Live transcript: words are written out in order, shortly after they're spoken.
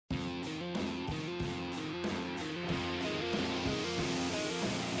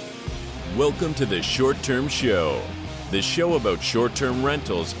Welcome to the Short Term Show, the show about short-term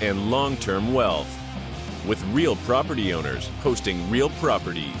rentals and long-term wealth, with real property owners hosting real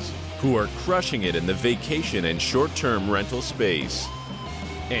properties who are crushing it in the vacation and short-term rental space.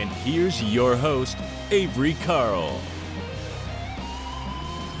 And here's your host, Avery Carl.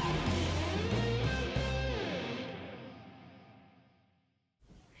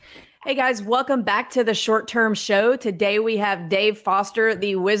 Hey guys, welcome back to the Short Term Show. Today we have Dave Foster,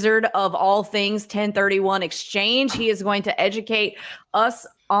 the wizard of all things 1031 exchange. He is going to educate us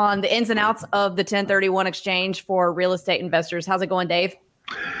on the ins and outs of the 1031 exchange for real estate investors. How's it going, Dave?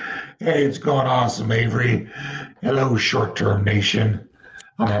 Hey, it's going awesome, Avery. Hello, Short Term Nation.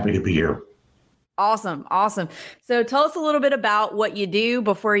 I'm happy to be here. Awesome. So tell us a little bit about what you do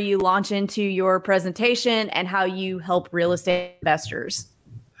before you launch into your presentation and how you help real estate investors.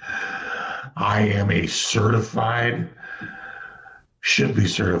 I am a should be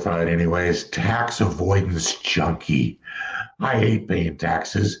certified anyways, tax avoidance junkie. I hate paying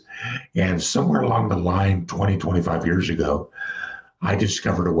taxes. And somewhere along the line, 20, 25 years ago, I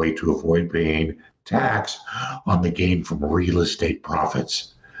discovered a way to avoid paying tax on the gain from real estate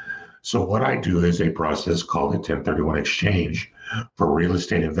profits. So what I do is a process called a 1031 exchange for real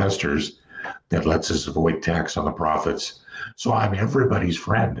estate investors that lets us avoid tax on the profits. So I'm everybody's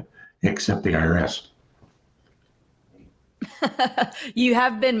friend except the IRS. You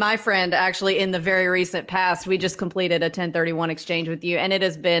have been my friend actually in the very recent past. We just completed a 1031 exchange with you and it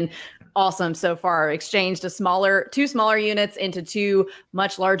has been awesome so far. Exchanged two smaller units into two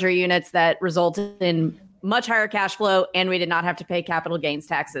much larger units that resulted in much higher cash flow, and we did not have to pay capital gains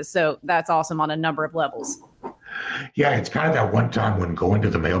taxes. So that's awesome on a number of levels. Yeah, it's kind of that one time when going to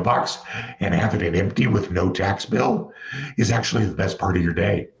the mailbox and having it empty with no tax bill is actually the best part of your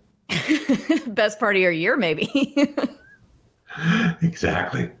day. Best part of your year, maybe.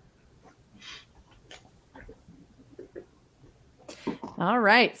 Exactly. All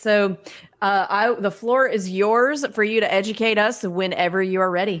right. So the floor is yours for you to educate us whenever you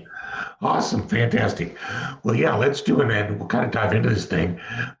are ready. Awesome. Fantastic. Well, yeah, let's do it, and we'll kind of dive into this thing.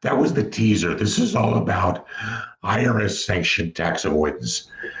 That was the teaser. This is all about IRS sanctioned tax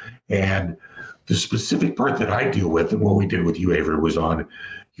avoidance. And the specific part that I deal with, and what we did with you, Avery, was on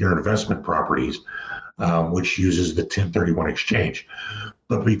your investment properties, which uses the 1031 exchange.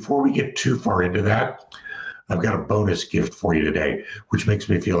 But before we get too far into that, I've got a bonus gift for you today, which makes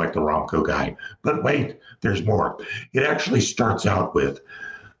me feel like the Romco guy. But wait, there's more. It actually starts out with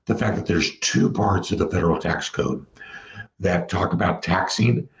the fact that there's two parts of the federal tax code that talk about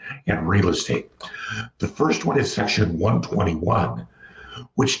taxing and real estate. The first one is section 121,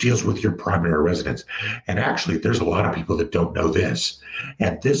 which deals with your primary residence. And actually, there's a lot of people that don't know this.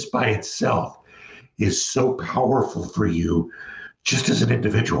 And this by itself is so powerful for you just as an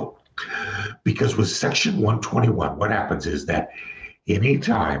individual. Because with section 121, what happens is that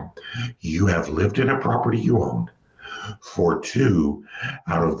anytime you have lived in a property you own for 2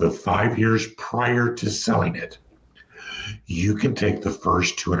 out of the 5 years prior to selling it, you can take the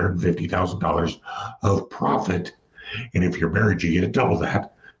first $250,000 of profit, and if you're married, you get to double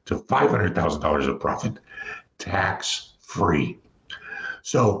that to $500,000 of profit, tax-free.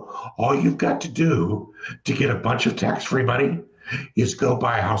 So all you've got to do to get a bunch of tax-free money is go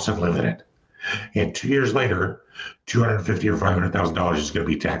buy a house and live in it. And 2 years later, $250,000 or $500,000 is going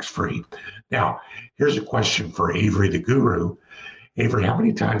to be tax-free. Now, here's a question for Avery the Guru. Avery, how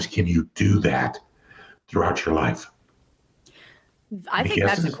many times can you do that throughout your life? I think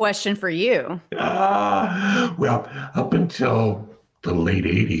that's a question for you. Well, up until the late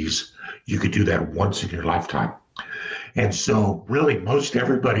 80s, you could do that once in your lifetime. And so really most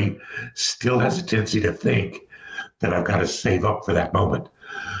everybody still has a tendency to think that I've got to save up for that moment.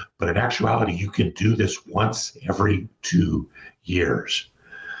 But in actuality, you can do this once every 2 years.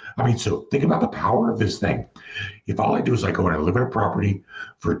 I mean, so think about the power of this thing. If all I do is I go and I live in a property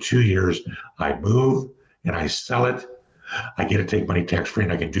for 2 years, I move and I sell it, I get to take money tax-free,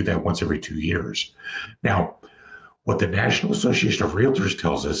 and I can do that once every 2 years. Now, what the National Association of Realtors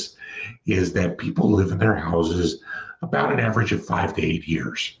tells us is that people live in their houses about an average of 5 to 8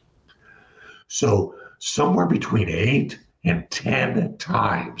 years. So somewhere between 8 and 10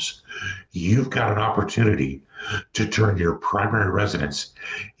 times, you've got an opportunity to turn your primary residence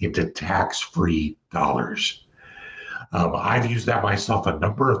into tax-free dollars. I've used that myself a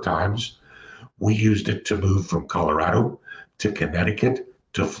number of times. We used it to move from Colorado to Connecticut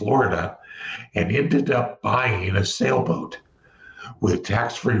to Florida and ended up buying a sailboat with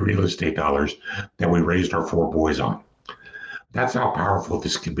tax-free real estate dollars that we raised our 4 boys on. That's how powerful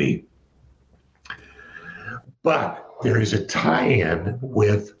this can be. But there is a tie-in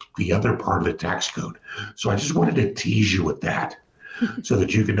with the other part of the tax code. So I just wanted to tease you with that so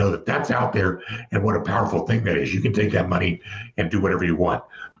that you can know that that's out there and what a powerful thing that is. You can take that money and do whatever you want.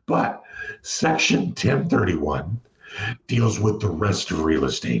 But Section 1031 deals with the rest of real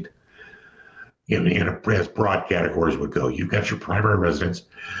estate in as broad categories would go. You've got your primary residence.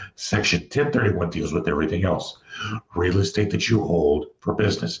 Section 1031 deals with everything else. Real estate that you hold for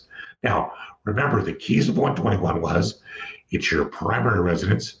business. Now, remember, the keys of 121 was it's your primary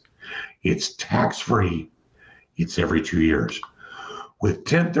residence, it's tax-free, it's every 2 years. With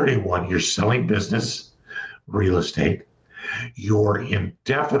 1031, you're selling business real estate, you're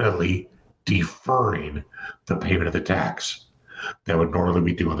indefinitely deferring the payment of the tax that would normally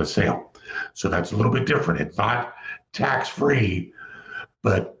be due on the sale. So that's a little bit different. It's not tax-free,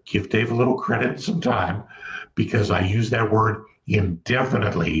 but give Dave a little credit and some time, because I use that word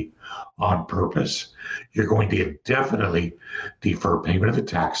indefinitely on purpose. You're going to indefinitely defer payment of the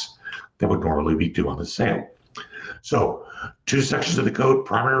tax that would normally be due on the sale. So 2 sections of the code: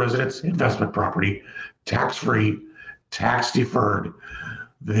 primary residence, investment property, tax-free, tax deferred.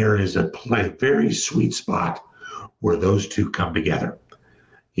 There is a very sweet spot where those two come together.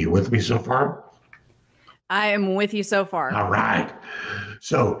 You with me so far? I am with you so far. All right.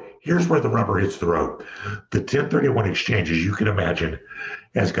 So here's where the rubber hits the road. The 1031 exchange, as you can imagine,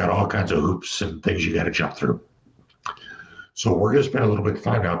 has got all kinds of hoops and things you got to jump through. So we're going to spend a little bit of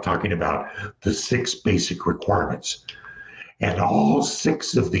time now talking about the 6 basic requirements. And all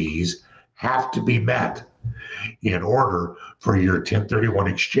 6 of these have to be met in order for your 1031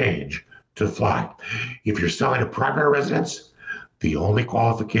 exchange to fly. If you're selling a primary residence, the only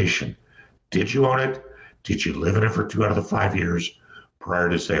qualification: did you own it? Did you live in it for 2 out of the 5 years prior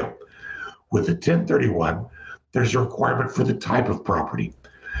to sale? With the 1031, there's a requirement for the type of property.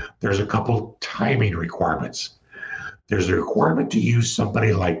 There's a couple timing requirements. There's a requirement to use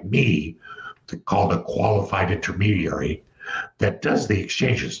somebody like me, called a qualified intermediary, that does the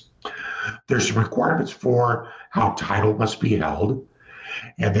exchanges. There's some requirements for how title must be held.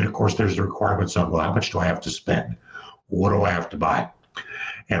 And then, of course, there's the requirements on, well, how much do I have to spend? What do I have to buy?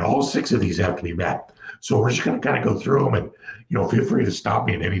 And all 6 of these have to be met. So we're just going to kind of go through them, and feel free to stop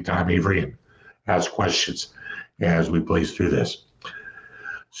me at any time, Avery, and ask questions as we blaze through this.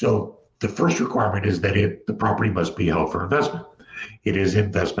 So the first requirement is that the property must be held for investment. It is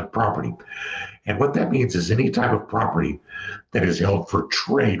investment property. And what that means is any type of property that is held for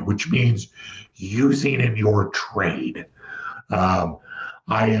trade, which means using in your trade.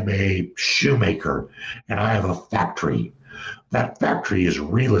 I am a shoemaker and I have a factory. That factory is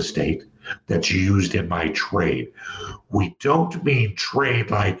real estate that's used in my trade. We don't mean trade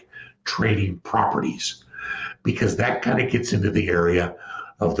like trading properties, because that kind of gets into the area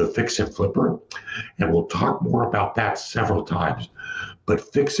of the fix and flipper. And we'll talk more about that several times.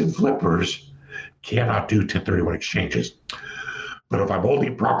 But fix and flippers cannot do 1031 exchanges. But if I'm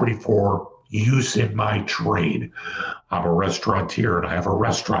holding property for use in my trade, I'm a restaurateur and I have a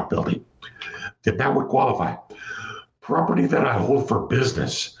restaurant building, then that would qualify. Property that I hold for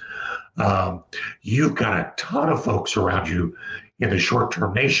business, you've got a ton of folks around you in the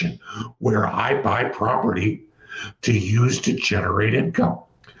short-term nation where I buy property to use to generate income.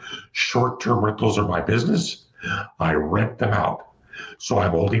 Short-term rentals are my business. I rent them out. So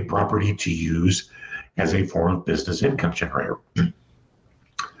I'm holding property to use as a form of business income generator.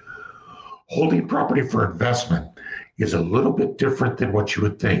 Holding property for investment is a little bit different than what you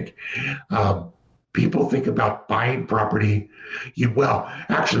would think. People think about buying property.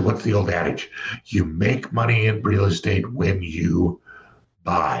 Actually, what's the old adage? You make money in real estate when you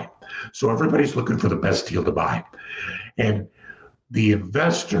buy. So everybody's looking for the best deal to buy. And the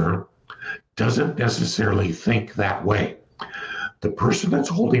investor doesn't necessarily think that way. The person that's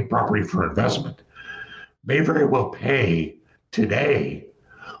holding property for investment may very well pay today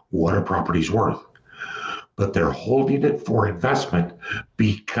what a property's worth, but they're holding it for investment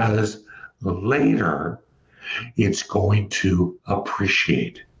because later it's going to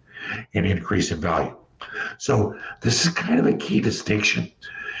appreciate and increase in value. So this is kind of a key distinction.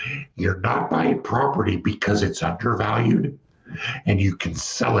 You're not buying property because it's undervalued and you can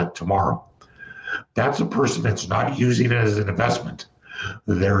sell it tomorrow. That's a person that's not using it as an investment.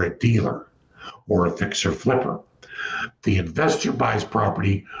 They're a dealer or a fixer flipper. The investor buys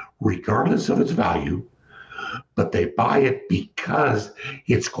property regardless of its value, but they buy it because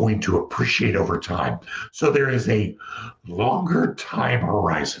it's going to appreciate over time. So there is a longer time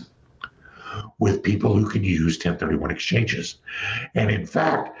horizon with people who can use 1031 exchanges. And in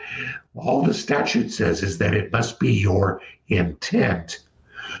fact, all the statute says is that it must be your intent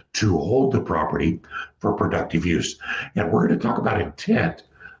to hold the property for productive use. And we're going to talk about intent a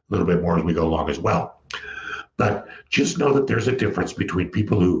little bit more as we go along as well. But just know that there's a difference between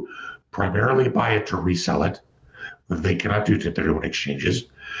people who primarily buy it to resell it. They cannot do 1031 exchanges.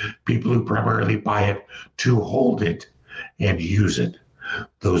 People who primarily buy it to hold it and use it.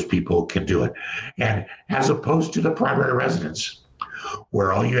 Those people can do it. And as opposed to the primary residence,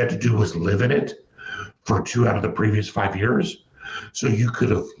 where all you had to do was live in it for 2 out of the previous 5 years. So you could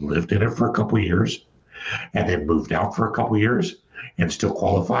have lived in it for a couple of years and then moved out for a couple of years and still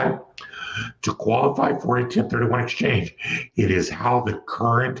qualify. To qualify for a 1031 exchange, it is how the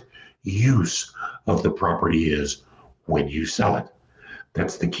current use of the property is when you sell it.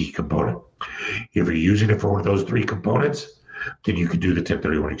 That's the key component. If you're using it for one of those 3 components, then you can do the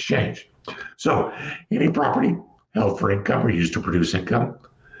 1031 exchange. So any property held for income or used to produce income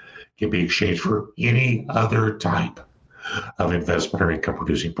can be exchanged for any other type of investment or income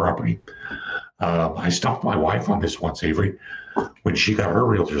producing property. I stumped my wife on this once, Avery, when she got her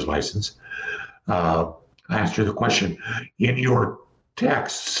realtor's license. I asked her the question, in your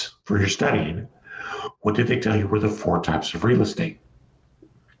texts for your studying, what did they tell you were the 4 types of real estate?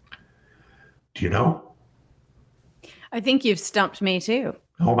 Do you know? I think you've stumped me too.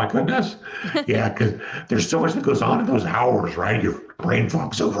 Oh my goodness. Yeah, because there's so much that goes on in those hours, right? Your brain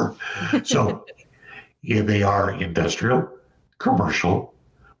fogs over. So yeah, they are industrial, commercial,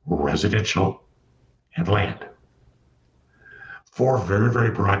 residential, and land. 4 very,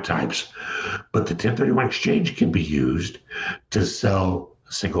 very broad types. But the 1031 exchange can be used to sell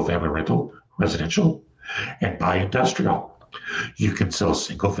single family rental, residential, and buy industrial. You can sell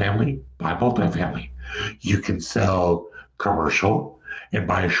single family, buy multifamily. You can sell commercial and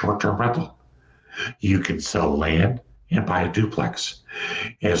buy a short-term rental. You can sell land and buy a duplex.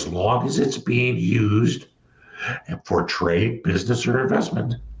 As long as it's being used for trade, business, or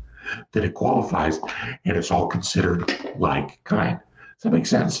investment, then it qualifies, and it's all considered like kind. Does that make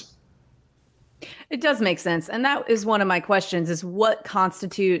sense? It does make sense. And that is one of my questions, is what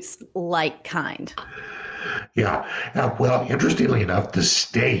constitutes like kind? Yeah. Well, interestingly enough, the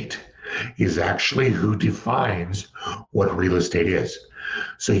state is actually who defines what real estate is.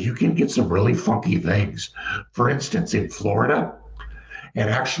 So you can get some really funky things. For instance, in Florida, and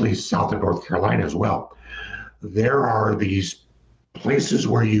actually South and North Carolina as well, there are these places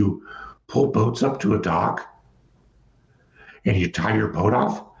where you pull boats up to a dock and you tie your boat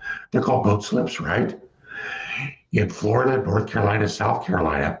off. They're called boat slips, right? In Florida, North Carolina, South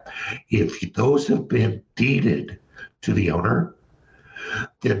Carolina, if those have been deeded to the owner,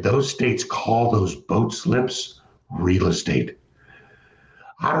 then those states call those boat slips real estate.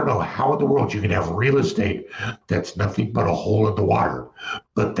 I don't know how in the world you can have real estate that's nothing but a hole in the water,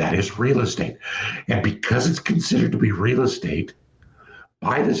 but that is real estate. And because it's considered to be real estate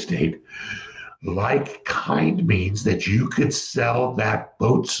by the state, like kind means that you could sell that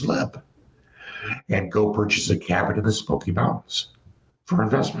boat slip and go purchase a cabin in the Smoky Mountains for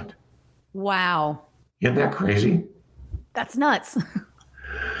investment. Wow. Isn't that crazy? That's nuts.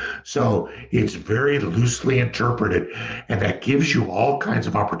 So it's very loosely interpreted, and that gives you all kinds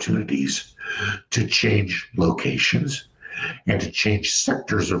of opportunities to change locations and to change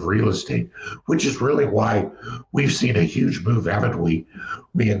sectors of real estate, which is really why we've seen a huge move, haven't we,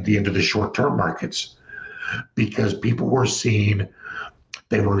 into the short-term markets, because people were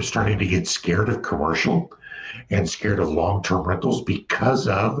they were starting to get scared of commercial and scared of long-term rentals because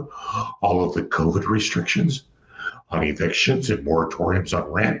of all of the COVID restrictions on evictions and moratoriums on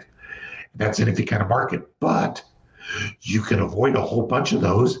rent. That's an iffy kind of market, but you can avoid a whole bunch of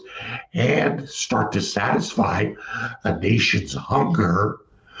those and start to satisfy a nation's hunger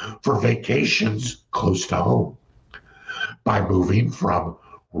for vacations close to home by moving from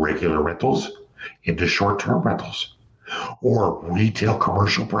regular rentals into short-term rentals or retail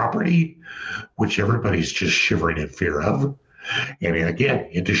commercial property, which everybody's just shivering in fear of, and again,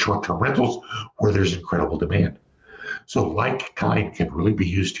 into short-term rentals where there's incredible demand. So like kind can really be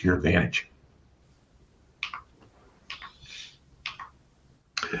used to your advantage.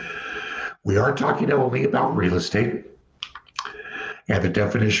 We are talking only about real estate and the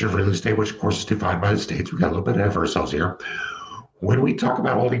definition of real estate, which of course is defined by the states. We got a little bit ahead of ourselves here. When we talk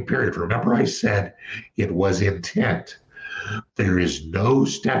about holding period, remember I said it was intent. There is no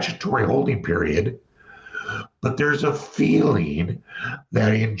statutory holding period, but there's a feeling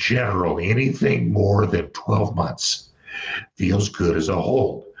that in general, anything more than 12 months feels good as a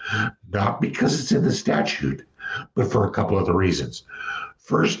hold, not because it's in the statute, but for a couple other reasons.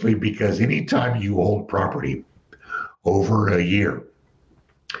 Firstly, because anytime you hold property over a year,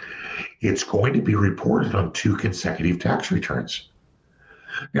 it's going to be reported on 2 consecutive tax returns.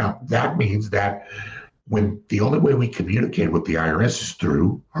 Now, that means that when the only way we communicate with the IRS is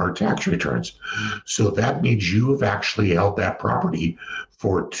through our tax returns. So that means you have actually held that property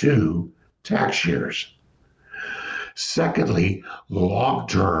for 2 tax years. Secondly,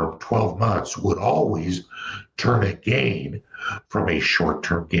 long-term, 12 months would always turn a gain from a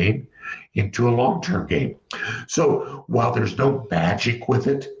short-term gain into a long-term gain. So while there's no magic with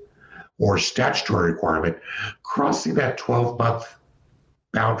it or statutory requirement, crossing that 12-month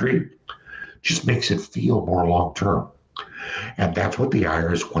boundary just makes it feel more long-term. And that's what the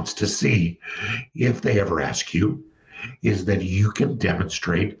IRS wants to see if they ever ask you, is that you can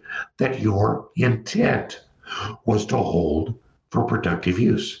demonstrate that your intent was to hold for productive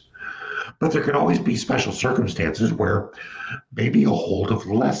use. But there can always be special circumstances where maybe a hold of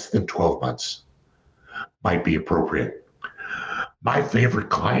less than 12 months might be appropriate. My favorite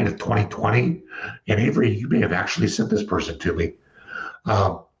client of 2020, and Avery, you may have actually sent this person to me.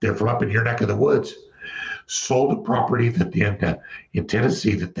 They're from up in your neck of the woods, sold a property that in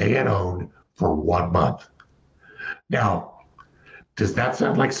Tennessee that they had owned for 1 month. Now, does that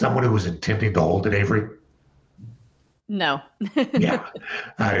sound like someone who was intending to hold it, Avery? No. Yeah,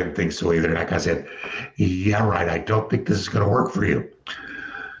 I didn't think so either. Like I said, yeah, right, I don't think this is going to work for you.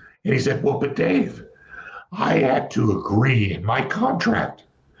 And he said, well, but Dave, I had to agree in my contract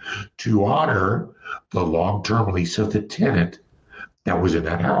to honor the long-term lease of the tenant that was in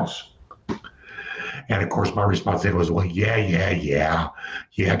that house. And of course, my response then was, well, yeah.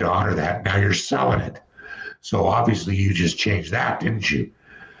 You had to honor that. Now you're selling it. So obviously you just changed that, didn't you?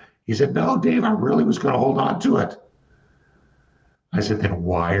 He said, no, Dave, I really was going to hold on to it. I said, then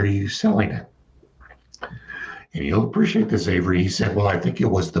why are you selling it? And you'll appreciate this, Avery. He said, well, I think it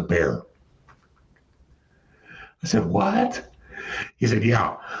was the bear. I said, what? He said,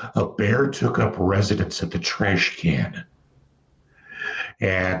 yeah, a bear took up residence at the trash can.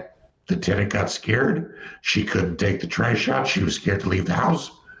 And the tenant got scared. She couldn't take the trash out. She was scared to leave the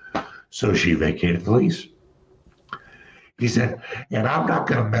house. So she vacated the lease. He said, and I'm not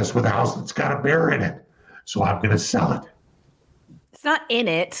going to mess with a house that's got a bear in it. So I'm going to sell it. It's not in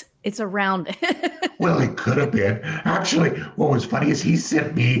it. It's around it. Well, it could have been. Actually, what was funny is he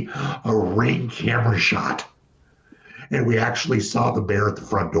sent me a Ring camera shot. And we actually saw the bear at the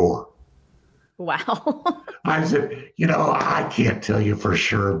front door. Wow. I said, I can't tell you for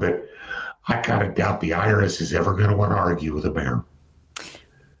sure, but I kind of doubt the IRS is ever going to want to argue with a bear.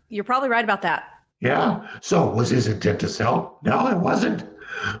 You're probably right about that. Yeah. So was his intent to sell? No, it wasn't.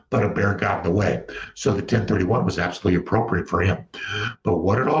 But a bear got in the way. So the 1031 was absolutely appropriate for him. But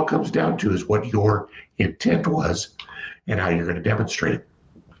what it all comes down to is what your intent was and how you're going to demonstrate it.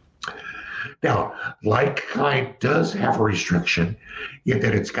 Now, like kind does have a restriction in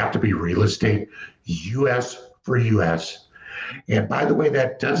that it's got to be real estate, U.S. for U.S. And by the way,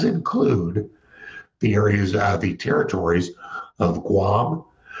 that does include the areas, the territories of Guam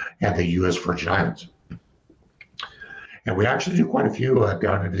and the U.S. Virgin Islands. And we actually do quite a few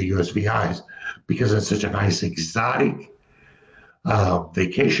down into the USVIs because it's such a nice exotic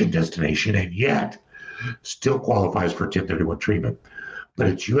vacation destination, and yet still qualifies for 1031 treatment. But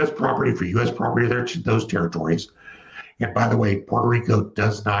it's U.S. property for U.S. property there, those territories. And by the way, Puerto Rico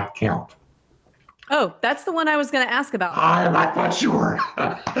does not count. Oh, that's the one I was going to ask about. I thought you were.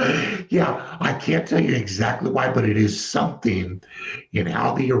 Yeah, I can't tell you exactly why, but it is something in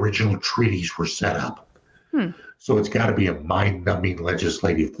how the original treaties were set up. So it's got to be a mind-numbing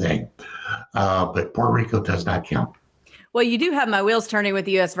legislative thing. But Puerto Rico does not count. Well, you do have my wheels turning with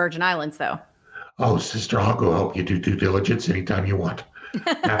the U.S. Virgin Islands, though. Oh, sister, I'll go help you do due diligence anytime you want.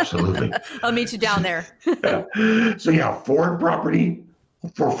 Absolutely. I'll meet you down there. So yeah, foreign property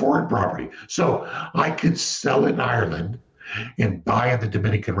for foreign property. So I could sell in Ireland and buy in the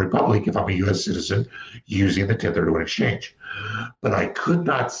Dominican Republic if I'm a U.S. citizen using the 1031 exchange. But I could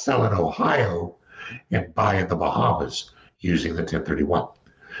not sell in Ohio and buy in the Bahamas using the 1031.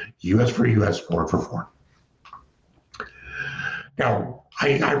 U.S. for U.S., foreign for foreign. Now,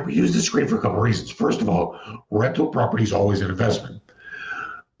 I use the screen for a couple of reasons. First of all, rental property is always an investment.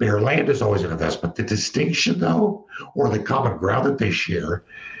 Bare land is always an investment. The distinction, though, or the common ground that they share,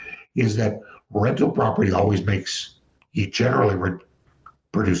 is that rental property always generally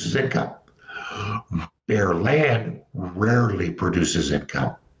produces income. Bare land rarely produces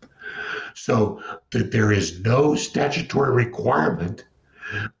income. So that there is no statutory requirement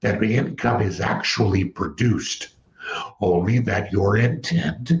that the income is actually produced, only that your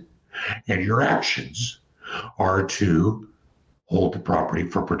intent and your actions are to hold the property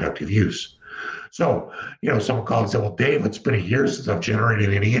for productive use. So, someone called and said, well, Dave, it's been a year since I've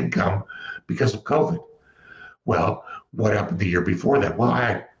generated any income because of COVID. Well, What happened the year before that? Well,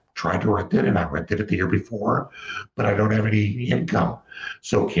 I tried to rent it and I rented it the year before, but I don't have any income.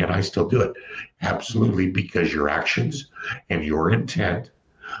 So can I still do it? Absolutely, because your actions and your intent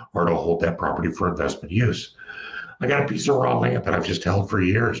are to hold that property for investment use. I got a piece of raw land that I've just held for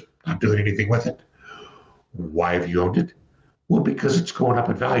years, not doing anything with it. Why have you owned it? Well, because it's going up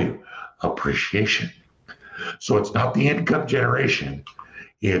in value, appreciation. So it's not the income generation,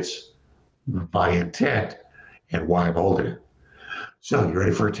 it's my intent and why I'm holding it. So you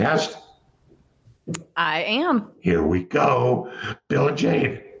ready for a test? I am. Here we go. Bill and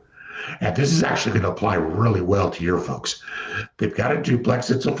Jane. And this is actually going to apply really well to your folks. They've got a duplex.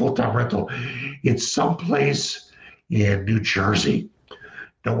 It's a full-time rental. It's someplace in New Jersey.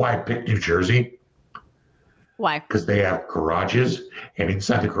 Know why I picked New Jersey? Why? Because they have garages, and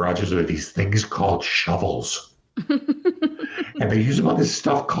inside the garages are these things called shovels. And they use them on this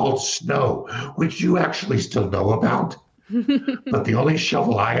stuff called snow, which you actually still know about. But the only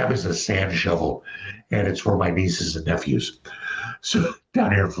shovel I have is a sand shovel, and it's for my nieces and nephews. So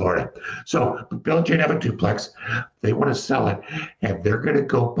down here in Florida. So Bill and Jane have a duplex. They want to sell it, and they're going to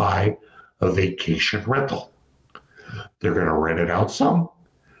go buy a vacation rental. They're going to rent it out some.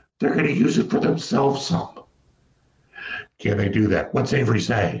 They're going to use it for themselves some. Can they do that? What's Avery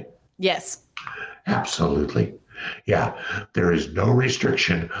say? Yes. Absolutely. Yeah, there is no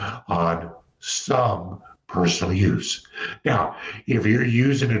restriction on some personal use. Now, if you're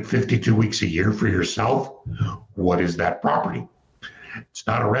using it 52 weeks a year for yourself, what is that property? It's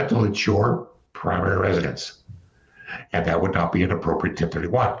not a rental, it's your primary residence. And that would not be an appropriate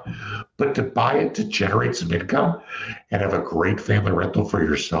 1031. But to buy it to generate some income and have a great family rental for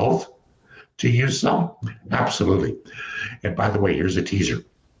yourself to use some, absolutely. And by the way, here's a teaser.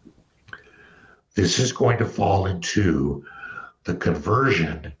 This is going to fall into the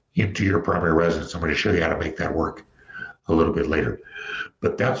conversion into your primary residence. I'm going to show you how to make that work a little bit later.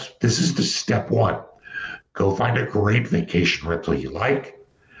 But this is the step one. Go find a great vacation rental you like.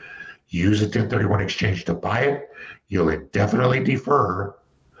 Use a 1031 exchange to buy it. You'll indefinitely defer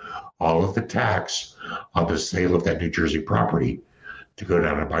all of the tax on the sale of that New Jersey property to go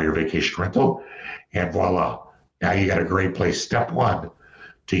down and buy your vacation rental. And voila, now you got a great place, step one,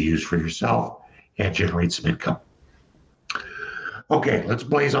 to use for yourself and generate some income. Okay, let's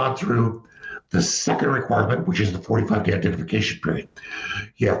blaze on through the second requirement, which is the 45-day identification period.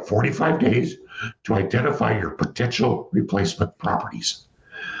 You have 45 days to identify your potential replacement properties.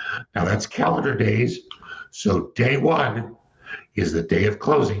 Now that's calendar days, so day one is the day of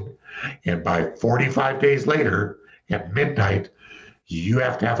closing, and by 45 days later at midnight, you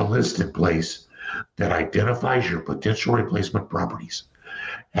have to have a list in place that identifies your potential replacement properties.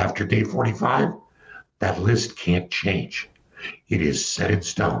 After day 45, that list can't change. It is set in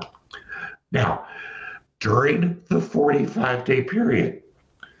stone. Now, during the 45-day period,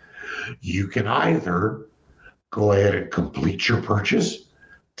 you can either go ahead and complete your purchase,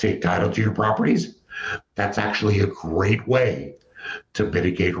 take title to your properties. That's actually a great way to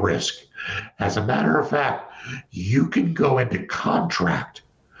mitigate risk. As a matter of fact, you can go into contract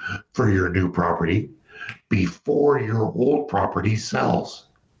for your new property before your old property sells.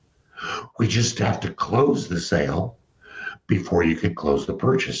 We just have to close the sale before you can close the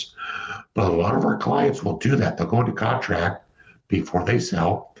purchase. But a lot of our clients will do that. They'll go into contract before they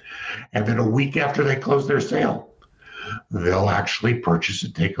sell, and then a week after they close their sale, they'll actually purchase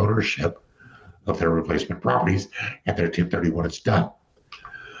and take ownership of their replacement properties, and their 1031 is done.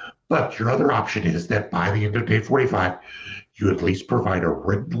 But your other option is that by the end of day 45, you at least provide a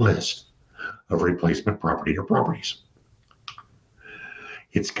written list of replacement property or properties.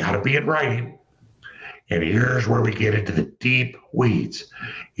 It's got to be in writing. And here's where we get into the deep weeds.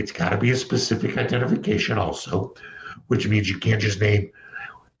 It's got to be a specific identification also, which means you can't just name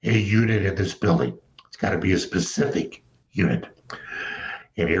a unit in this building. It's got to be a specific unit.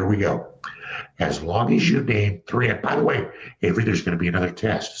 And here we go. As long as you name three, and by the way, Avery, there's going to be another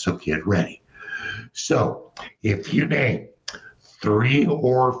test, so get ready. So if you name three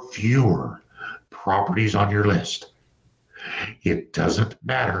or fewer properties on your list, it doesn't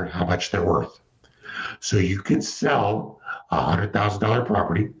matter how much they're worth. So you could sell a $100,000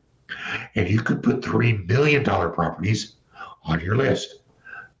 property, and you could put $3 million properties on your list.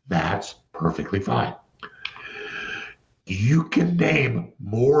 That's perfectly fine. You can name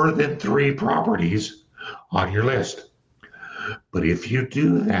more than three properties on your list. But if you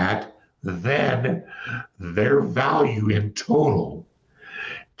do that, then their value in total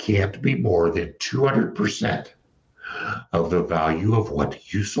can't be more than 200% of the value of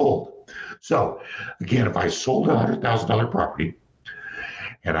what you sold. So again, if I sold a $100,000 property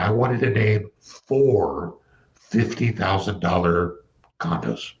and I wanted to name four $50,000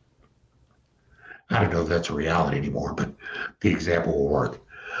 condos. I don't know if that's a reality anymore, but the example will work.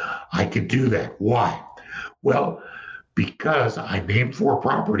 I could do that. Why? Well, because I named 4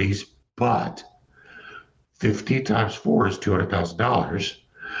 properties, but 50 times 4 is $200,000.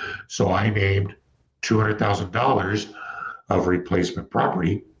 So I named $200,000 of replacement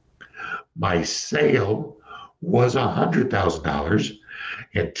property. My sale was $100,000,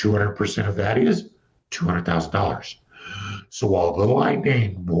 and 200% of that is $200,000. So although I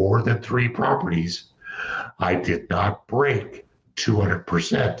named more than 3 properties, I did not break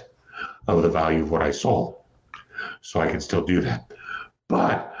 200% of the value of what I sold. So I can still do that.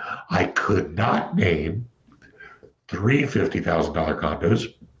 But I could not name 3 $50,000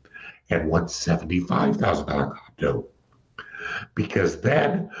 condos and one $75,000 condo, because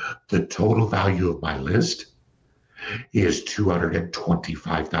then the total value of my list is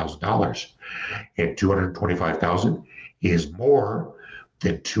 $225,000, and $225,000 is more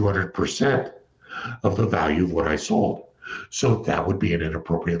than 200% of the value of what I sold. So that would be an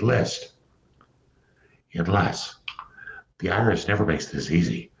inappropriate list, unless the IRS never makes this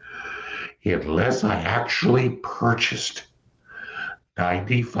easy. Unless I actually purchased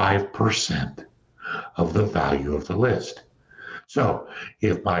 95% of the value of the list. So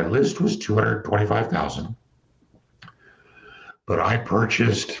if my list was $225,000, but I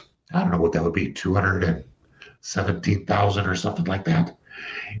purchased, I don't know what that would be, $217,000 or something like that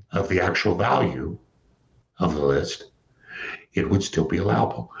of the actual value of the list, it would still be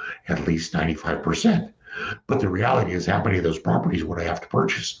allowable, at least 95%. But the reality is, how many of those properties would I have to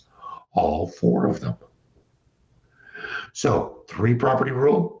purchase? All 4 of them. So 3 property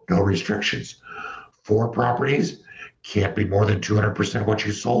rule, no restrictions. 4 properties, can't be more than 200% of what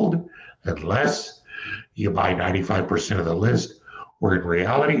you sold unless you buy 95% of the list, or in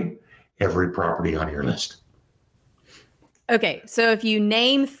reality, every property on your list. Okay, so if you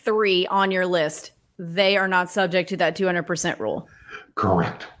name 3 on your list, they are not subject to that 200% rule.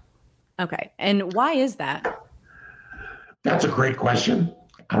 Correct. Okay, and why is that? That's a great question.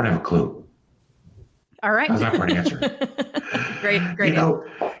 I don't have a clue. All right. How's that for an answer? Great. You know,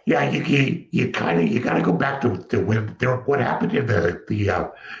 yeah, you got to go back to when what happened in it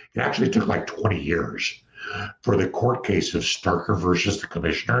actually took like 20 years for the court case of Starker versus the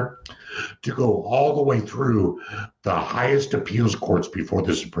commissioner to go all the way through the highest appeals courts before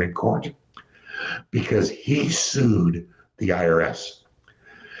the Supreme Court, because he sued the IRS.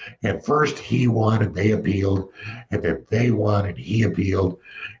 And first he won and they appealed, and then they won and he appealed,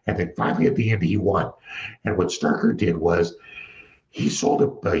 and then finally at the end he won. And what Starker did was he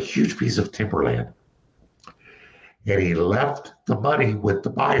sold a huge piece of timberland, and he left the money with the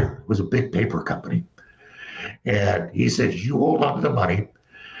buyer. It was a big paper company. And he said, you hold on to the money,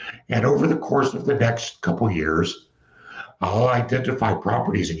 and over the course of the next couple of years, I'll identify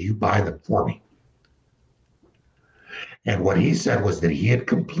properties and you buy them for me. And what he said was that he had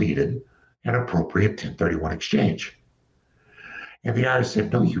completed an appropriate 1031 exchange. And the IRS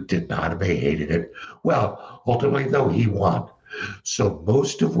said, no, you did not, and they hated it. Well, ultimately, though, he won. So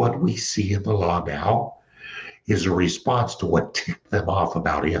most of what we see in the law now is a response to what ticked them off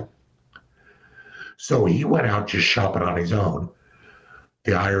about him. So he went out just shopping on his own.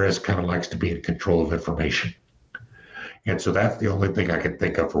 The IRS kind of likes to be in control of information. And so that's the only thing I can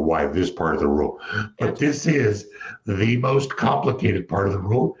think of for why this part of the rule. But this is the most complicated part of the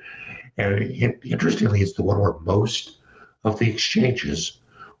rule. And interestingly, it's the one where most of the exchanges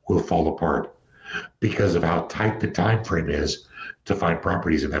will fall apart because of how tight the time frame is to find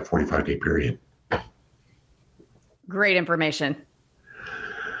properties in that 45-day period. Great information.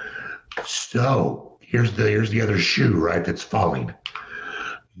 So here's the other shoe, right, that's falling.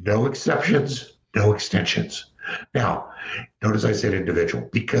 No exceptions, no extensions. Now, notice I said individual,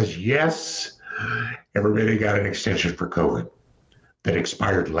 because yes, everybody got an extension for COVID that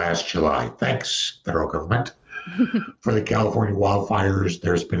expired last July. Thanks, federal government. For the California wildfires,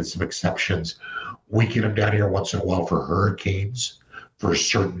 there's been some exceptions. We get them down here once in a while for hurricanes, for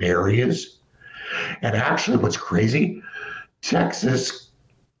certain areas. And actually, what's crazy, Texas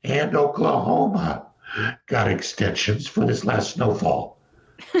and Oklahoma got extensions for this last snowfall.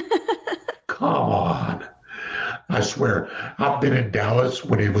 Come on. I swear, I've been in Dallas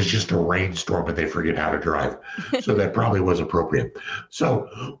when it was just a rainstorm and they forget how to drive. So that probably was appropriate.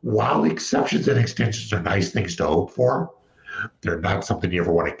 So while exceptions and extensions are nice things to hope for, they're not something you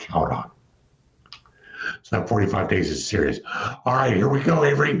ever want to count on. So that 45 days is serious. All right, here we go,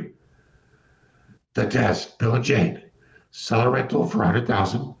 Avery. The test, Bill and Jane. Sell a rental for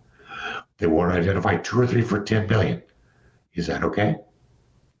 $100,000. They want to identify 2 or 3 for $10 million. Is that okay?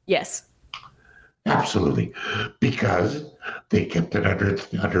 Yes. Absolutely. Because they kept it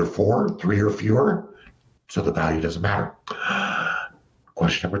under 4, 3 or fewer, so the value doesn't matter.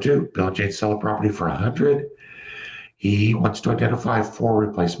 Question number 2, Bill and Jane sell a property for 100. He wants to identify 4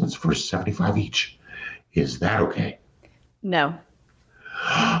 replacements for 75 each. Is that okay? No.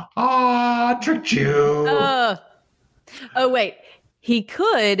 Ah, tricked you. Oh, wait. He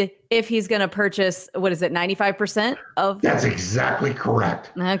could if he's going to purchase, 95% of? That's exactly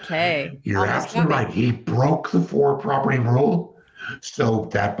correct. Okay. You're absolutely right. He broke the 4 property rule, so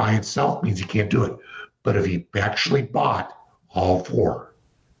that by itself means he can't do it. But if he actually bought all 4,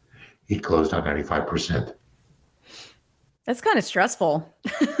 he closed on 95%. That's kind of stressful.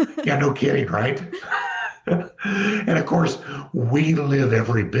 Yeah, no kidding, right? And of course, we live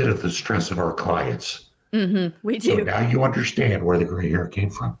every bit of the stress of our clients. Mm-hmm, we do. So now you understand where the gray hair came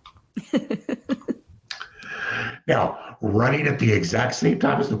from. Now, running at the exact same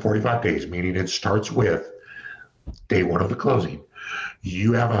time as the 45 days, meaning it starts with day 1 of the closing,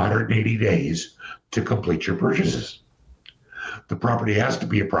 you have 180 days to complete your purchases. The property has to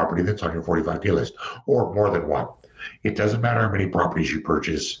be a property that's on your 45-day list, or more than one. It doesn't matter how many properties you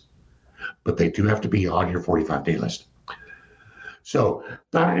purchase, but they do have to be on your 45-day list. So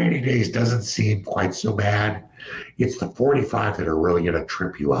 180 days doesn't seem quite so bad. It's the 45 that are really going to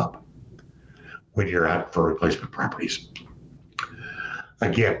trip you up when you're out for replacement properties.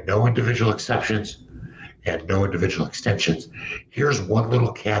 Again, no individual exceptions and no individual extensions. Here's one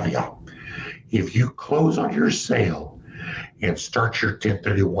little caveat. If you close on your sale and start your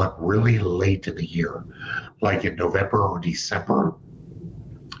 1031 really late in the year, like in November or December,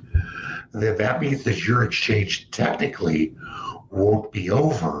 then that means that your exchange technically won't be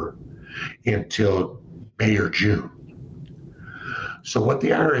over until May or June. So what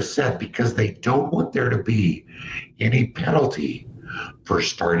the IRS said, because they don't want there to be any penalty for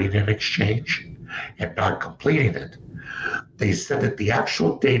starting an exchange and not completing it, they said that the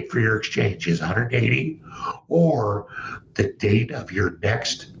actual date for your exchange is 180 or the date of your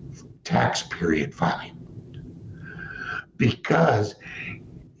next tax period filing. Because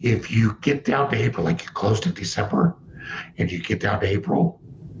if you get down to April, like you closed in December, and you get down to April,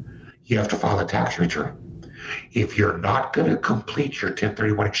 you have to file a tax return. If you're not going to complete your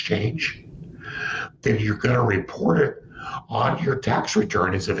 1031 exchange, then you're going to report it on your tax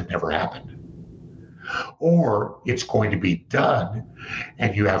return as if it never happened. Or it's going to be done,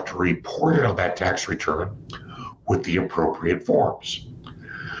 and you have to report it on that tax return with the appropriate forms.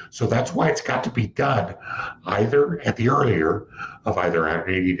 So that's why it's got to be done either at the earlier of either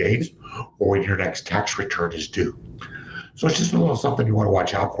 180 days or when your next tax return is due. So it's just a little something you want to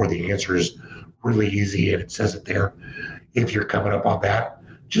watch out for. The answer is really easy, and it says it there. If you're coming up on that,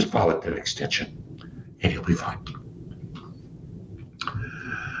 just file it an extension, and you'll be fine.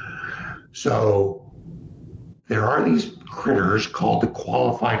 So there are these critters called the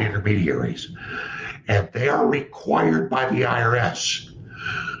qualified intermediaries, and they are required by the IRS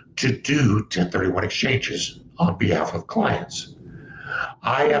to do 1031 exchanges on behalf of clients.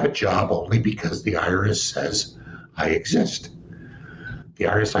 I have a job only because the IRS says I exist. The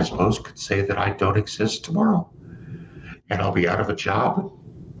IRS, I suppose, could say that I don't exist tomorrow, and I'll be out of a job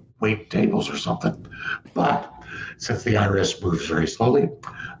waiting tables or something. But since the IRS moves very slowly,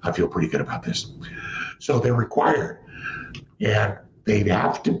 I feel pretty good about this. So they're required, and they'd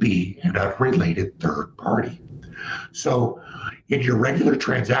have to be an unrelated third party. So in your regular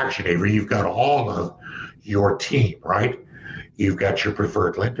transaction, Avery, you've got all of your team, right? You've got your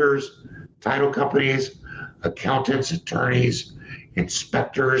preferred lenders, title companies, accountants, attorneys,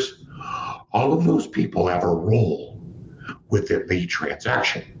 inspectors. All of those people have a role within the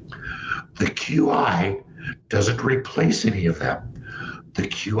transaction. The QI doesn't replace any of them. The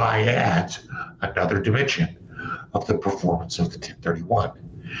QI adds another dimension of the performance of the 1031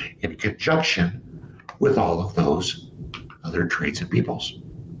 in conjunction with all of those other traits and peoples.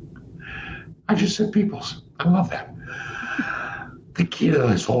 I just said peoples. I love that. The key to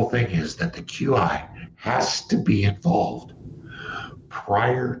this whole thing is that the QI has to be involved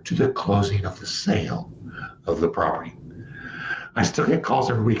prior to the closing of the sale of the property. I still get calls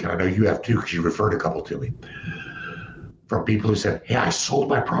every week, and I know you have too, because you referred a couple to me, from people who said, hey, I sold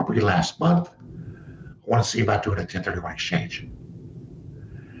my property last month. I want to see about doing a 1031 exchange.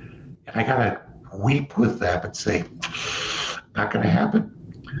 And I got to weep with them and say, not going to happen,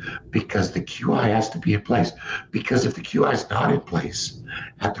 because the QI has to be in place. Because if the QI is not in place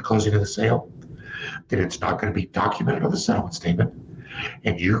at the closing of the sale, then it's not going to be documented on the settlement statement,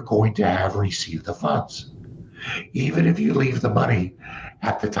 and you're going to have received the funds. Even if you leave the money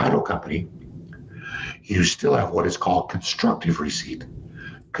at the title company, you still have what is called constructive receipt.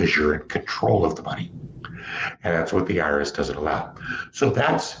 because you're in control of the money. And that's what the IRS doesn't allow. So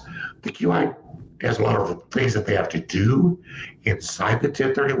that's the QI has a lot of things that they have to do inside the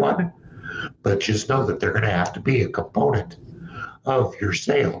 1031, but just know that they're going to have to be a component of your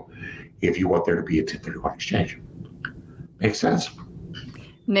sale if you want there to be a 1031 exchange. Make sense?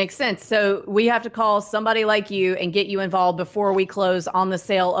 Makes sense. So we have to call somebody like you and get you involved before we close on the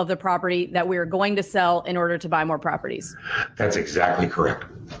sale of the property that we're going to sell in order to buy more properties. That's exactly correct.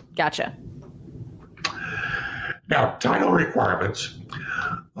 Gotcha. Now, title requirements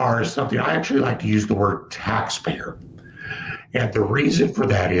are something I actually like to use the word taxpayer. And the reason for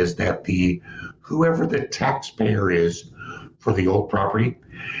that is that whoever the taxpayer is for the old property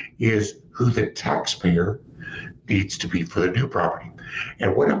is who the taxpayer needs to be for the new property.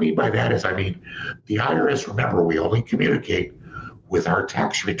 And what I mean by that is, the IRS, remember, we only communicate with our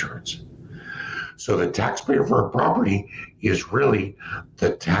tax returns. So the taxpayer for a property is really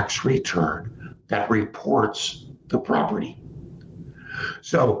the tax return that reports the property.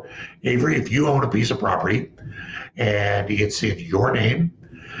 So, Avery, if you own a piece of property and it's in your name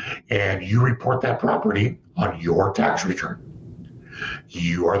and you report that property on your tax return,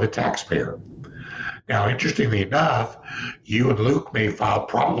 you are the taxpayer. Now, interestingly enough, you and Luke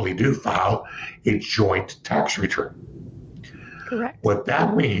probably do file a joint tax return. Correct. What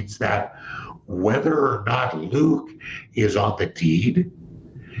that means that whether or not Luke is on the deed,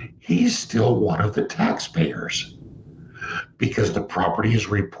 he's still one of the taxpayers because the property is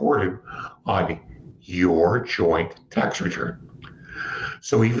reported on your joint tax return.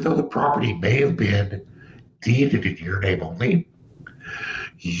 So even though the property may have been deeded in your name only,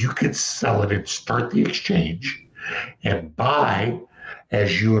 you could sell it and start the exchange and buy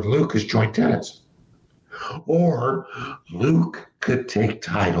as you and Luke as joint tenants. Or Luke could take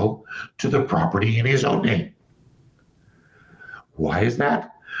title to the property in his own name. Why is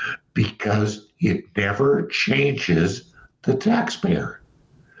that? Because it never changes the taxpayer.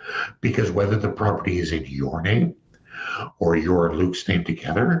 Because whether the property is in your name or your and Luke's name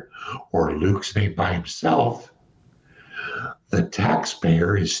together or Luke's name by himself, the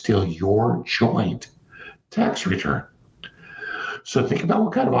taxpayer is still your joint tax return. So think about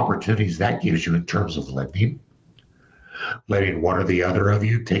what kind of opportunities that gives you in terms of lending. Letting one or the other of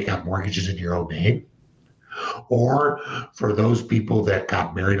you take out mortgages in your own name. Or for those people that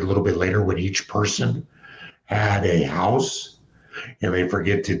got married a little bit later when each person had a house and they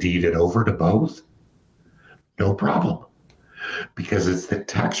forget to deed it over to both, no problem. Because it's the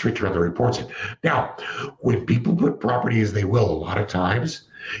tax return that reports it. Now, when people put property, as they will a lot of times,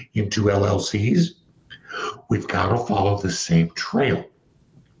 into LLCs, we've got to follow the same trail.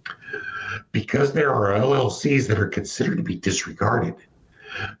 Because there are LLCs that are considered to be disregarded,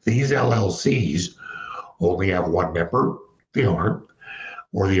 these LLCs only have one member, the owner,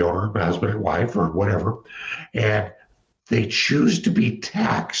 or the owner, husband and wife, or whatever, and they choose to be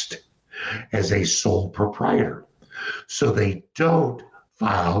taxed as a sole proprietor. So they don't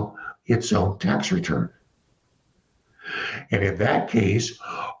file its own tax return. And in that case,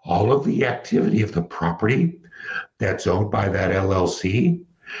 all of the activity of the property that's owned by that LLC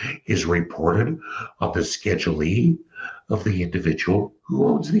is reported on the Schedule E of the individual who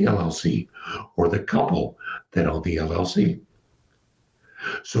owns the LLC or the couple that own the LLC.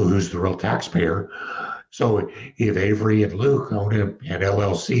 So who's the real taxpayer? So if Avery and Luke own an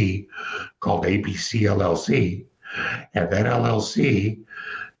LLC called ABC LLC, and that LLC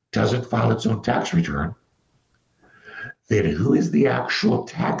doesn't file its own tax return, then who is the actual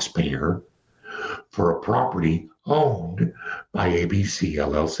taxpayer for a property owned by ABC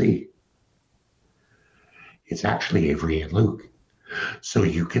LLC? It's actually Avery and Luke. So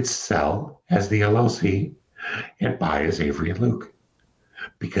you could sell as the LLC and buy as Avery and Luke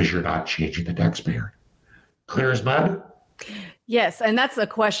because you're not changing the taxpayer. Clear as mud? Yes, and that's a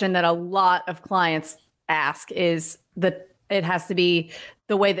question that a lot of clients ask, is that it has to be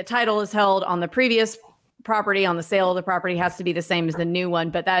the way the title is held on the previous property, on the sale of the property, has to be the same as the new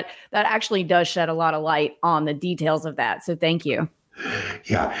one. But that actually does shed a lot of light on the details of that. So thank you.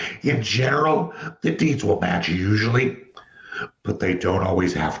 Yeah. In general, the deeds will match usually, but they don't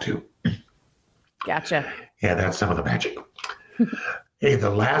always have to. Gotcha. Yeah, that's some of the magic. Hey, the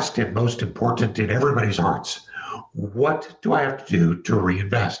last and most important in everybody's hearts, what do I have to do to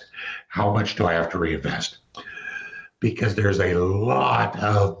reinvest? How much do I have to reinvest? Because there's a lot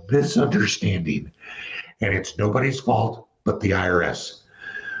of misunderstanding, and it's nobody's fault but the IRS.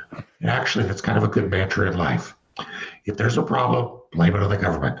 And actually, that's kind of a good mantra in life. If there's a problem, blame it on the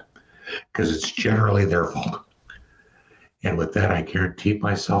government, because it's generally their fault. And with that, I guaranteed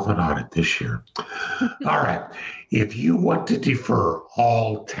myself an audit this year. All right. If you want to defer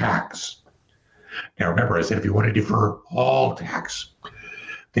all tax, now remember, I said if you want to defer all tax,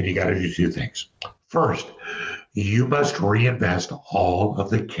 then you got to do two things. First, you must reinvest all of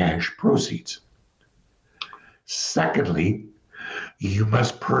the cash proceeds. Secondly, you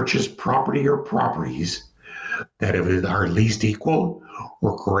must purchase property or properties that are at least equal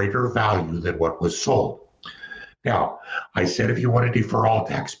or greater value than what was sold. Now, I said if you want to defer all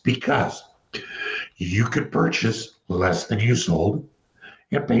tax because you could purchase less than you sold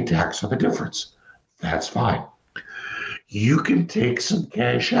and pay tax on the difference. That's fine. You can take some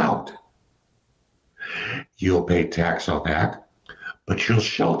cash out. You'll pay tax on that, but you'll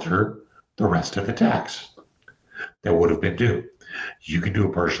shelter the rest of the tax that would have been due. You can do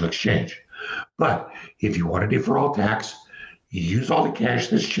a partial exchange. But if you want to defer all tax, use all the cash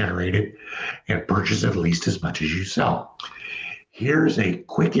that's generated and purchase at least as much as you sell. Here's a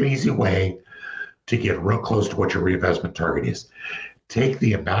quick and easy way to get real close to what your reinvestment target is. Take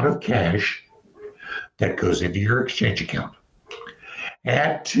the amount of cash that goes into your exchange account.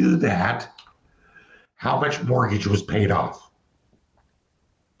 Add to that how much mortgage was paid off.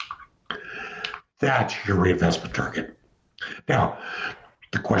 That's your reinvestment target. Now,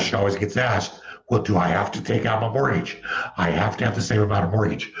 the question always gets asked, well, do I have to take out my mortgage? I have to have the same amount of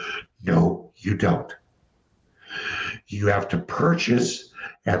mortgage. No, you don't. You have to purchase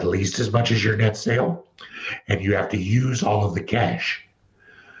at least as much as your net sale, and you have to use all of the cash.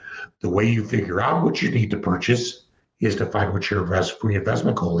 The way you figure out what you need to purchase is to find what your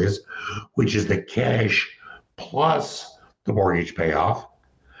reinvestment goal is, which is the cash plus the mortgage payoff.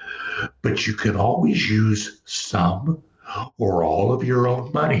 But you can always use some or all of your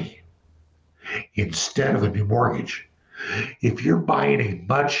own money instead of a new mortgage. If you're buying a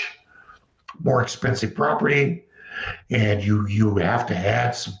much more expensive property and you have to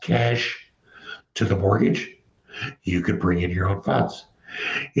add some cash to the mortgage, you could bring in your own funds.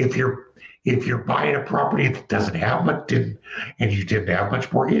 If you're buying a property that doesn't have much and you didn't have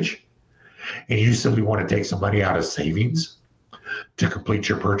much mortgage, and you simply want to take some money out of savings to complete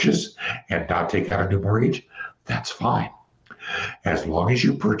your purchase and not take out a new mortgage, that's fine. As long as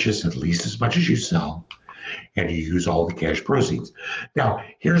you purchase at least as much as you sell and you use all the cash proceeds. Now,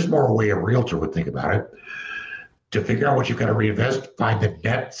 here's more a way a realtor would think about it. To figure out what you've got to reinvest, find the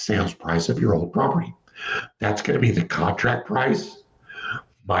net sales price of your old property. That's going to be the contract price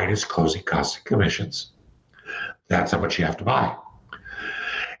minus closing costs and commissions. That's how much you have to buy.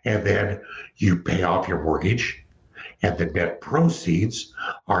 And then you pay off your mortgage, and the net proceeds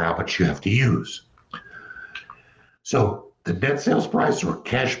are how much you have to use. So the net sales price or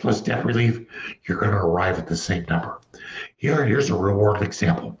cash plus debt relief, you're going to arrive at the same number. Here's a real world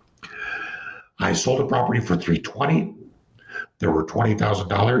example. I sold a property for $320,000. There were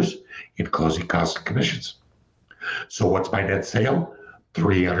 $20,000 in closing costs and commissions. So what's my net sale?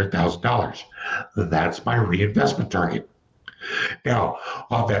 $300,000. That's my reinvestment target. Now,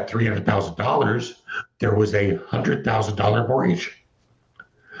 on that $300,000, there was a $100,000 mortgage.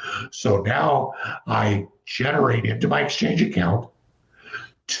 So now I generate into my exchange account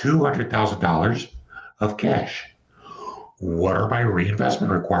 $200,000 of cash. What are my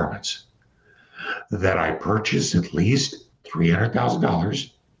reinvestment requirements? That I purchase at least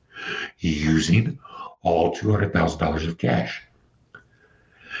 $300,000 using all $200,000 of cash.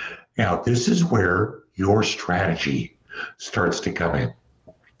 Now, this is where your strategy starts to come in,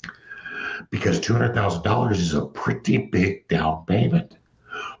 because $200,000 is a pretty big down payment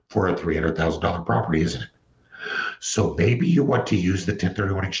for a $300,000 property, isn't it? So maybe you want to use the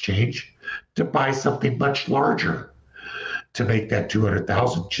 1031 exchange to buy something much larger to make that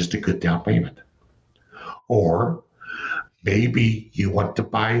 $200,000 just a good down payment. Or maybe you want to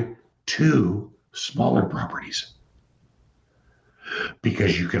buy 2 smaller properties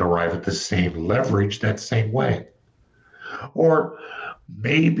because you can arrive at the same leverage that same way. Or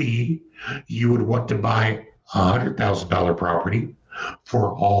maybe you would want to buy a $100,000 property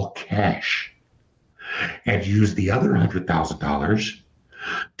for all cash and use the other $100,000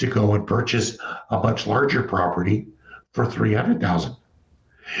 to go and purchase a much larger property for $300,000.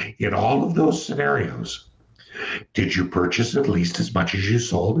 In all of those scenarios, did you purchase at least as much as you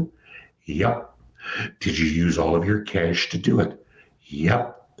sold? Yep. Did you use all of your cash to do it?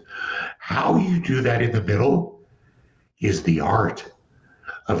 Yep. How you do that in the middle is the art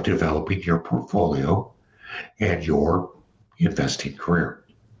of developing your portfolio and your investing career.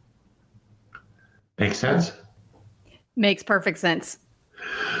 Make sense? Makes perfect sense.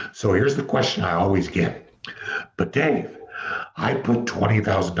 So here's the question I always get. But Dave, I put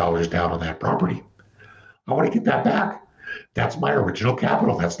 $20,000 down on that property. I want to get that back. That's my original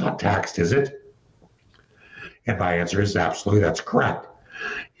capital. That's not taxed, is it? And my answer is absolutely, that's correct.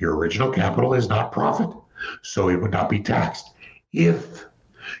 Your original capital is not profit, so it would not be taxed if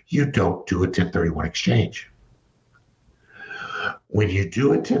you don't do a 1031 exchange. When you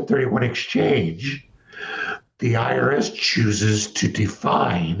do a 1031 exchange, the IRS chooses to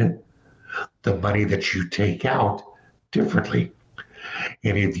define the money that you take out differently.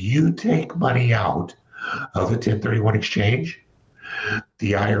 And if you take money out of a 1031 exchange,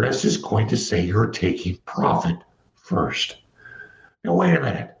 the IRS is going to say you're taking profit first. Now, wait a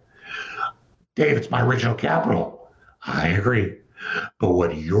minute. Dave, it's my original capital. I agree. But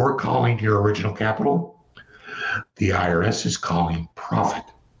what you're calling your original capital, the IRS is calling profit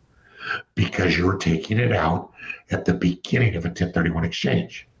because you're taking it out at the beginning of a 1031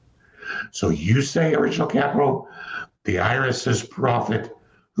 exchange. So you say original capital, the IRS says profit.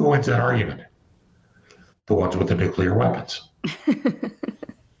 Who wins that argument? The ones with the nuclear weapons.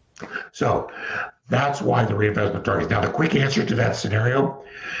 So that's why the reinvestment targets. Now, the quick answer to that scenario,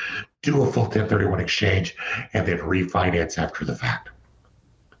 do a full 1031 exchange and then refinance after the fact.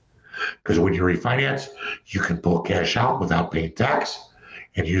 Because when you refinance, you can pull cash out without paying tax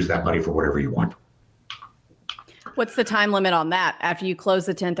and use that money for whatever you want. What's the time limit on that after you close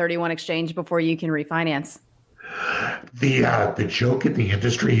the 1031 exchange before you can refinance? The joke in the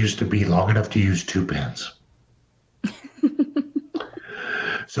industry used to be long enough to use 2 pens.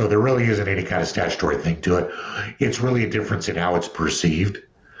 So there really isn't any kind of statutory thing to it. It's really a difference in how it's perceived.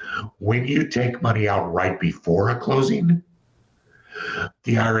 When you take money out right before a closing,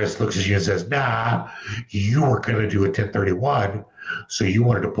 the IRS looks at you and says, nah, you were going to do a 1031, so you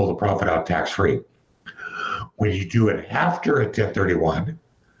wanted to pull the profit out tax-free. When you do it after a 1031,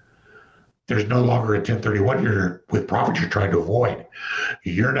 there's no longer a 1031 you're, with profit you're trying to avoid.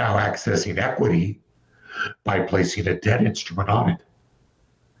 You're now accessing equity by placing a debt instrument on it.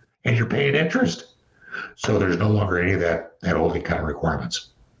 And you're paying interest. So there's no longer any of that holding kind of requirements.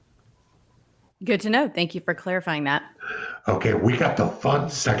 Good to know. Thank you for clarifying that. Okay, we got the fun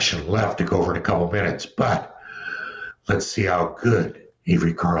section left to go over in a couple minutes, but let's see how good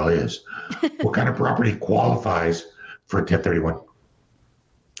Avery Carl is. What kind of property qualifies for a 1031?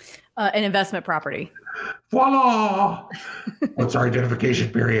 An investment property. Voila! What's our identification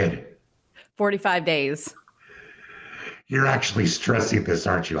period? 45 days. You're actually stressing this,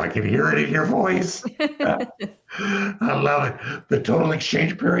 aren't you? I can hear it in your voice. I love it. The total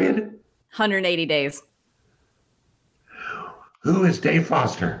exchange period? 180 days. Who is Dave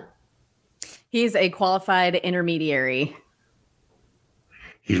Foster? He's a qualified intermediary.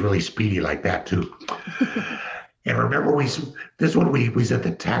 He's really speedy like that, too. And remember, we said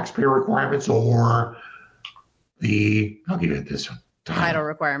the taxpayer requirements or I'll give you this one. Title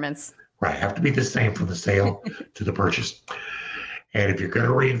requirements. Right, have to be the same from the sale to the purchase. And if you're going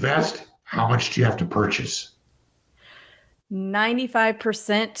to reinvest, how much do you have to purchase?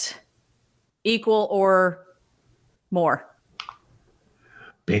 95% equal or more.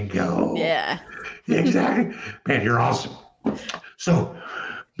 Bingo. Yeah. Exactly. Man, you're awesome. So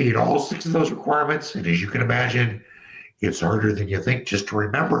meet all 6 of those requirements. And as you can imagine, it's harder than you think just to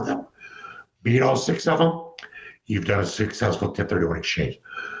remember them. Meet all 6 of them. You've done a successful 1031 exchange.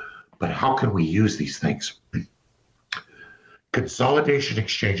 But how can we use these things? Consolidation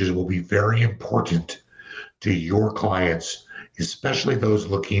exchanges will be very important to your clients, especially those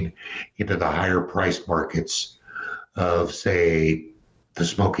looking into the higher price markets of, say, the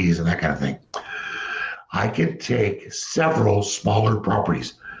Smokies and that kind of thing. I can take several smaller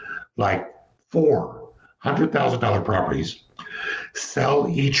properties, like 4 $100,000 properties, sell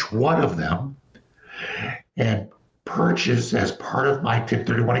each one of them, and purchase as part of my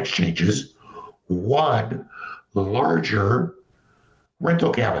 1031 exchanges one larger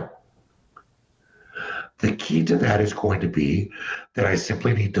rental cabin. The key to that is going to be that I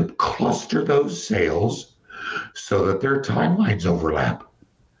simply need to cluster those sales so that their timelines overlap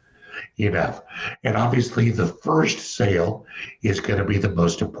enough. And obviously the first sale is going to be the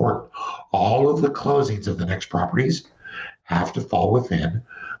most important. All of the closings of the next properties have to fall within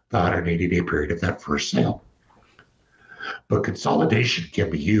the 180-day period of that first sale. But consolidation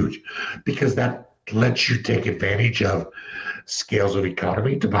can be huge because that lets you take advantage of scales of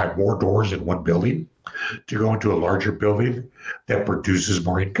economy to buy more doors in one building, to go into a larger building that produces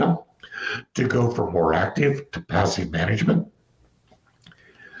more income, to go from more active to passive management.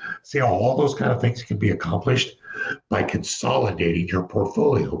 See how all those kind of things can be accomplished by consolidating your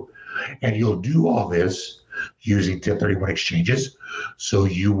portfolio. And you'll do all this using 1031 exchanges, so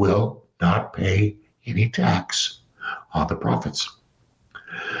you will not pay any tax on the profits.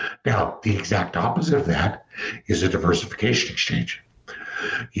 Now, the exact opposite of that is a diversification exchange.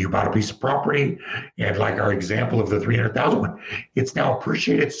 You bought a piece of property, and like our example of the 300,000 one, it's now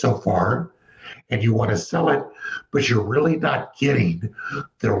appreciated so far, and you want to sell it, but you're really not getting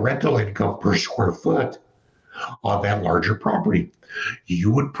the rental income per square foot on that larger property.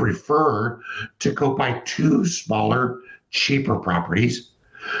 You would prefer to go buy two smaller, cheaper properties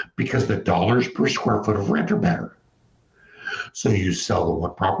because the dollars per square foot of rent are better. So you sell the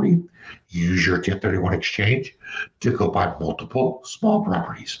one property, use your 1031 exchange to go buy multiple small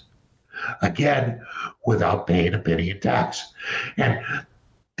properties. Again, without paying a penny in tax. And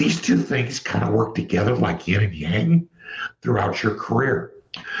these two things kind of work together like yin and yang throughout your career.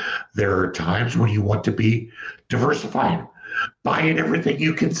 There are times when you want to be diversified, buying everything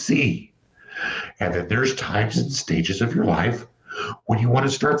you can see. And then there's times and stages of your life when you want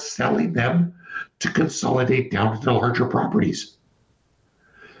to start selling them to consolidate down into larger properties,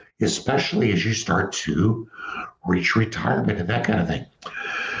 especially as you start to reach retirement and that kind of thing.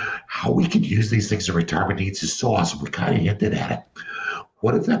 How we can use these things in retirement needs is so awesome. We kind of hinted at it.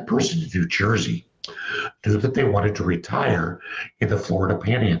 What if that person in New Jersey knew that they wanted to retire in the Florida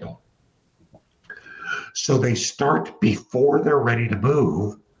Panhandle? So they start before they're ready to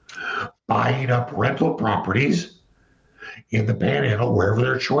move, buying up rental properties in the Panhandle, wherever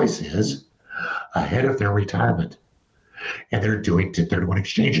their choice is, ahead of their retirement. And they're doing 1031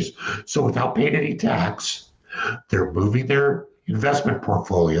 exchanges. So without paying any tax, they're moving their investment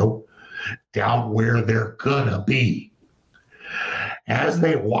portfolio down where they're gonna be. As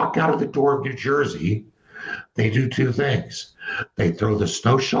they walk out of the door of New Jersey, they do two things. They throw the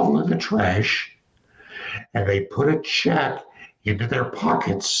snow shovel in the trash, and they put a check into their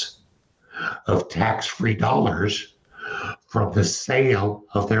pockets of tax-free dollars from the sale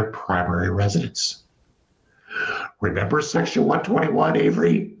of their primary residence. Remember Section 121,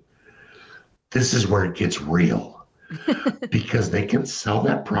 Avery? This is where it gets real because they can sell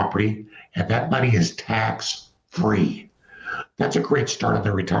that property and that money is tax-free. That's a great start on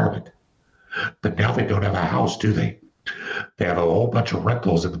their retirement. But now they don't have a house, do they? They have a whole bunch of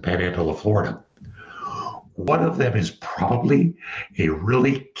rentals in the Panhandle of Florida. One of them is probably a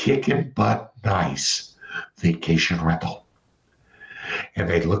really kicking butt nice vacation rental. And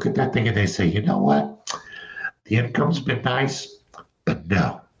they look at that thing and they say, you know what? The income's been nice, but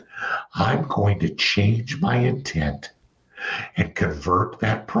no, I'm going to change my intent and convert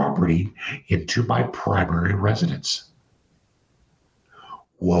that property into my primary residence.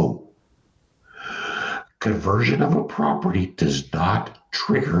 Whoa. Conversion of a property does not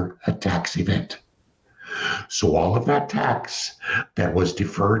trigger a tax event. So all of that tax that was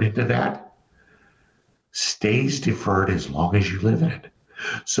deferred into that stays deferred as long as you live in it.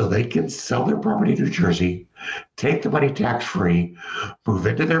 So they can sell their property in New Jersey, take the money tax-free, move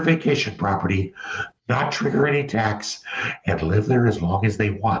into their vacation property, not trigger any tax, and live there as long as they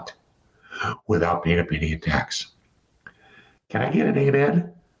want without paying a penny in tax. Can I get an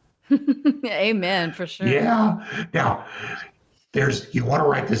amen? Amen, for sure. Yeah. Now, you want to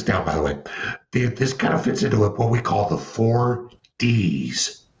write this down, by the way. This kind of fits into what we call the 4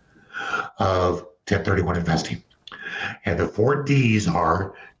 Ds of 1031 investing. And the 4 Ds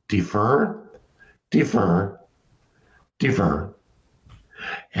are defer, defer, defer,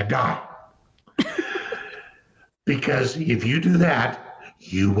 and die. Because if you do that,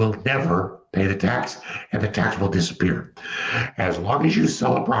 you will never pay the tax, and the tax will disappear. As long as you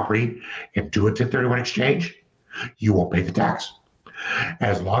sell a property and do a 1031 exchange, you won't pay the tax.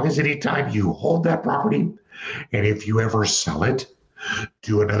 As long as any time you hold that property, and if you ever sell it,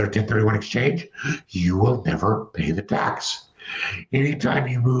 do another 1031 exchange, you will never pay the tax. Anytime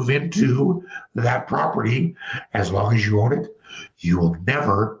you move into that property, as long as you own it, you will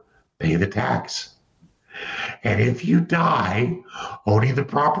never pay the tax. And if you die owning the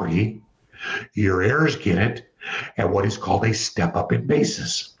property, your heirs get it at what is called a step up in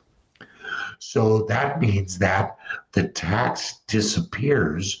basis. So that means that the tax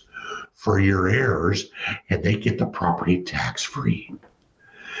disappears for your heirs and they get the property tax free.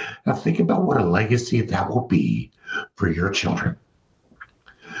 Now think about what a legacy that will be for your children.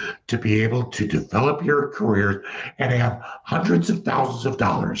 To be able to develop your career and have hundreds of thousands of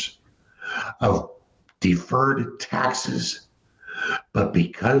dollars of deferred taxes, but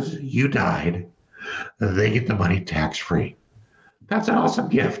because you died, they get the money tax free. That's an awesome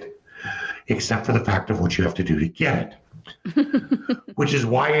gift, except for the fact of what you have to do to get it. Which is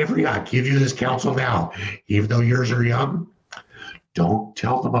why, Avery, I give you this counsel now. Even though yours are young, don't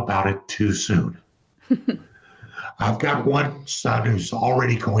tell them about it too soon. I've got one son who's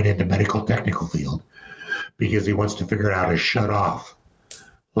already going into medical technical field because he wants to figure out how to shut off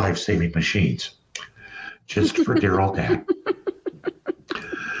life-saving machines, just for dear old dad.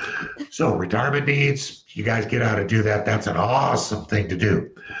 So retirement needs, you guys get out and do that. That's an awesome thing to do.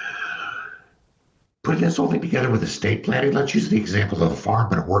 Put this only together with estate planning. Let's use the example of a farm,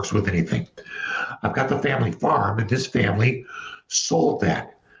 but it works with anything. I've got the family farm, and this family sold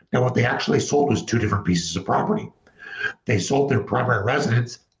that. Now, what they actually sold was two different pieces of property. They sold their primary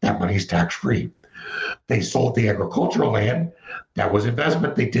residence. That money is tax-free. They sold the agricultural land. That was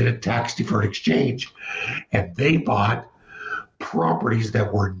investment. They did a tax-deferred exchange, and they bought properties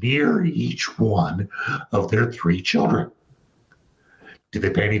that were near each one of their three children. Did they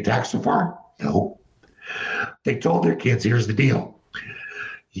pay any tax so far? No. They told their kids, here's the deal.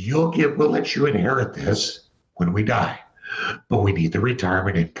 We'll let you inherit this when we die, but we need the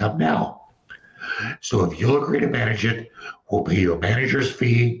retirement income now. So if you'll agree to manage it, we'll pay you a manager's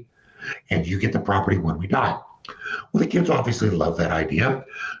fee, and you get the property when we die. Well, the kids obviously love that idea,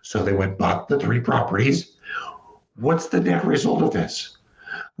 so they went and bought the three properties. What's the net result of this?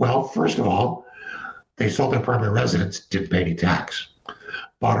 Well, first of all, they sold their primary residence, didn't pay any tax,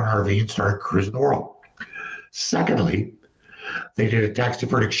 bought an RV and started cruising the world. Secondly, they did a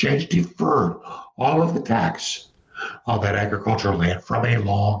tax-deferred exchange, deferred all of the tax on that agricultural land from a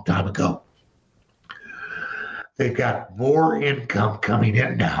long time ago. They've got more income coming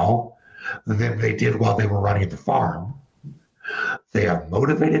in now than they did while they were running the farm. They have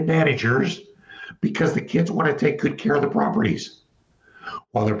motivated managers because the kids want to take good care of the properties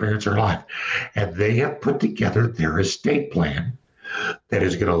while their parents are alive. And they have put together their estate plan that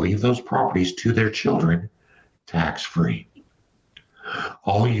is going to leave those properties to their children tax-free,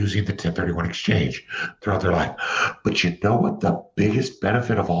 all using the 1031 exchange throughout their life. But you know what the biggest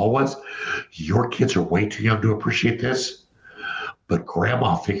benefit of all was? Your kids are way too young to appreciate this, but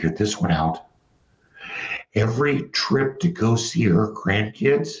grandma figured this one out. Every trip to go see her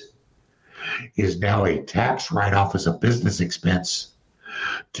grandkids is now a tax write-off as a business expense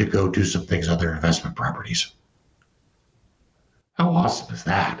to go do some things on their investment properties. How awesome is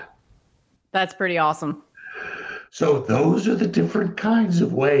that? That's pretty awesome. So those are the different kinds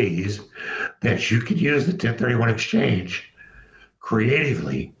of ways that you can use the 1031 exchange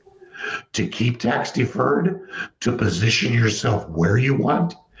creatively to keep tax deferred, to position yourself where you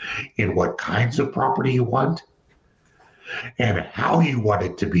want, in what kinds of property you want, and how you want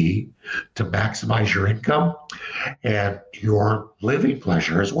it to be to maximize your income and your living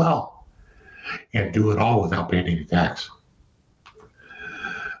pleasure as well, and do it all without paying any tax.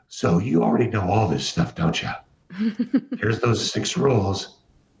 So you already know all this stuff, don't you? Here's those 6 rules.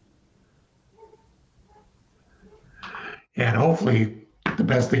 And hopefully the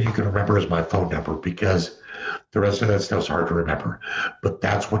best thing you can remember is my phone number, because the rest of that stuff's hard to remember. But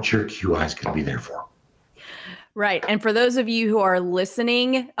that's what your QI is going to be there for. Right. And for those of you who are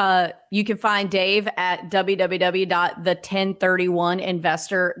listening, you can find Dave at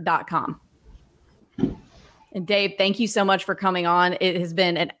www.the1031investor.com. And Dave, thank you so much for coming on. It has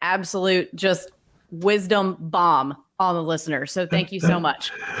been an absolute just wisdom bomb on the listeners. So thank you so much.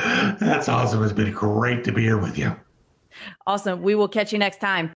 That's awesome. It's been great to be here with you. Awesome. We will catch you next time.